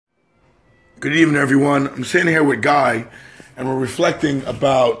Good evening, everyone. I'm sitting here with Guy, and we're reflecting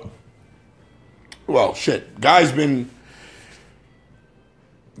about, well, shit. Guy's a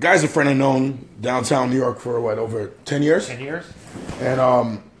friend I've known downtown New York for, over 10 years? 10 years?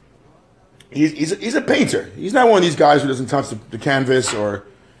 And he's a painter. He's not one of these guys who doesn't touch the canvas or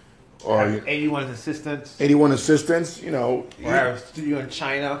 81 assistants. 81 assistants, Or have a studio in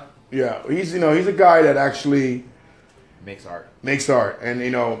China. Yeah, he's a guy that actually Makes art. And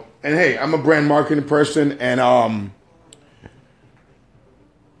and hey, I'm a brand marketing person, and I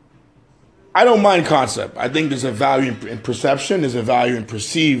don't mind concept. I think there's a value in perception. There's a value in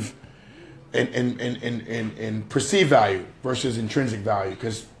perceive, in perceived value versus intrinsic value.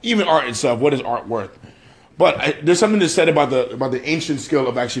 Because even art itself, what is art worth? But there's something that's said about the ancient skill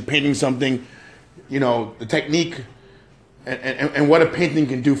of actually painting something. The technique, and what a painting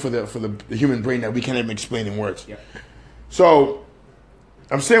can do for the human brain that we can't even explain in words. Yeah. So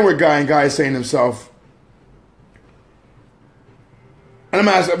I'm sitting with Guy, and Guy is saying to himself, and I'm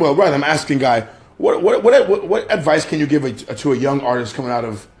asking Guy, what advice can you give to a young artist coming out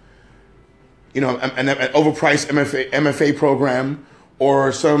of, an overpriced MFA program,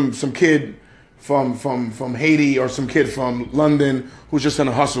 or some kid from Haiti, or some kid from London who's just on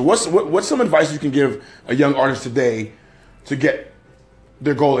a hustle? What's some advice you can give a young artist today to get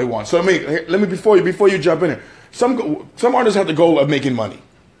their goal they want? So let me before you jump in here. Some artists have the goal of making money,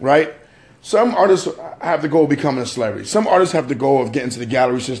 right? Some artists have the goal of becoming a celebrity. Some artists have the goal of getting to the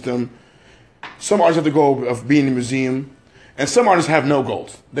gallery system. Some artists have the goal of being in a museum. And some artists have no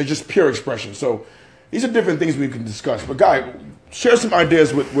goals. They're just pure expression. So these are different things we can discuss. But Guy, share some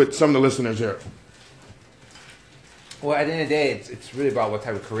ideas with some of the listeners here. Well, at the end of the day, it's really about what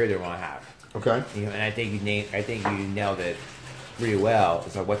type of career they want to have. Okay. And I think you nailed it really well.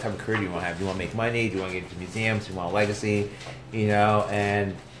 It's like, what type of career do you want to have? Do you want to make money? Do you want to get into museums? Do you want a legacy?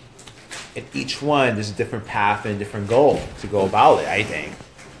 And in each one, there's a different path and a different goal to go about it, I think.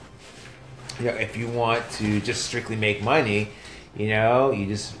 If you want to just strictly make money,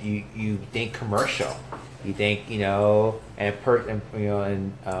 you think commercial. You think, when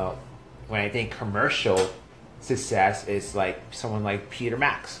I think commercial success, is like someone like Peter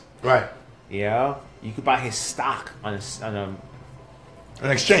Max. Right. You could buy his stock on an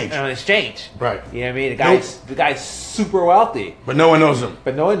exchange. On an exchange. Right. You know what I mean? The guy's super wealthy. But no one knows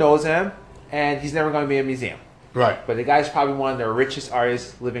him. And he's never going to be in a museum. Right. But the guy's probably one of the richest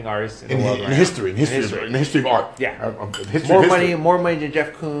living artists in the world. In the history of art. Yeah. More money than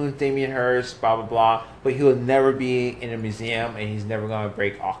Jeff Koons, Damien Hirst, blah, blah, blah. But he will never be in a museum, and he's never going to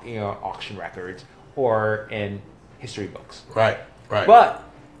break auction records or in history books. Right. But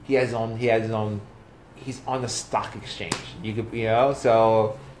he's on the stock exchange. You could,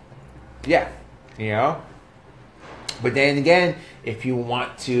 so yeah, But then again, if you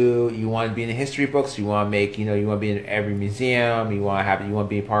want to be in the history books, you want to make, you want to be in every museum, you want to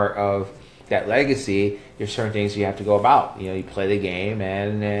be a part of that legacy. There's certain things you have to go about. You play the game,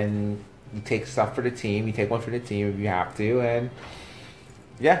 and then you take stuff for the team. You take one for the team if you have to, and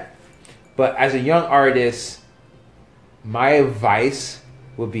yeah. But as a young artist, my advice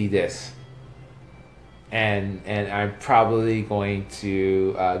would be this. And I'm probably going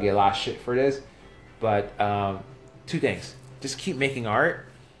to get a lot of shit for this, but two things: just keep making art,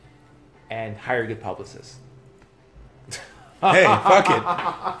 and hire a good publicist. Hey, fuck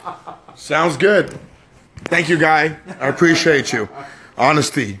it. Sounds good. Thank you, Guy. I appreciate you.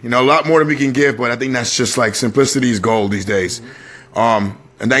 Honesty, a lot more than we can give, but I think that's just like simplicity is gold these days. And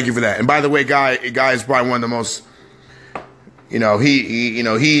thank you for that. And by the way, Guy is probably one of the most.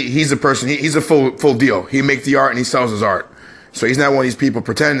 He's a person. He's a full deal. He makes the art and he sells his art. So he's not one of these people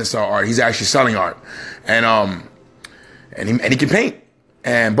pretending to sell art. He's actually selling art, and he can paint.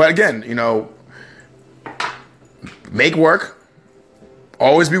 But again, make work.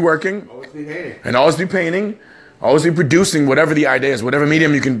 Always be working. Always be painting. And always be painting. Always be producing whatever the idea is, whatever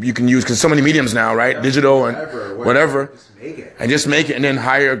medium you can use. Because so many mediums now, right? Yeah, digital and whatever. Just make it. And just make it, and then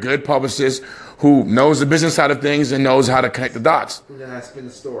hire a good publicist who knows the business side of things and knows how to connect the dots. Who knows how to spin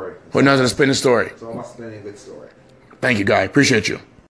the story. Who knows how to spin the story. It's all about spinning a good story. Thank you, Guy. Appreciate you.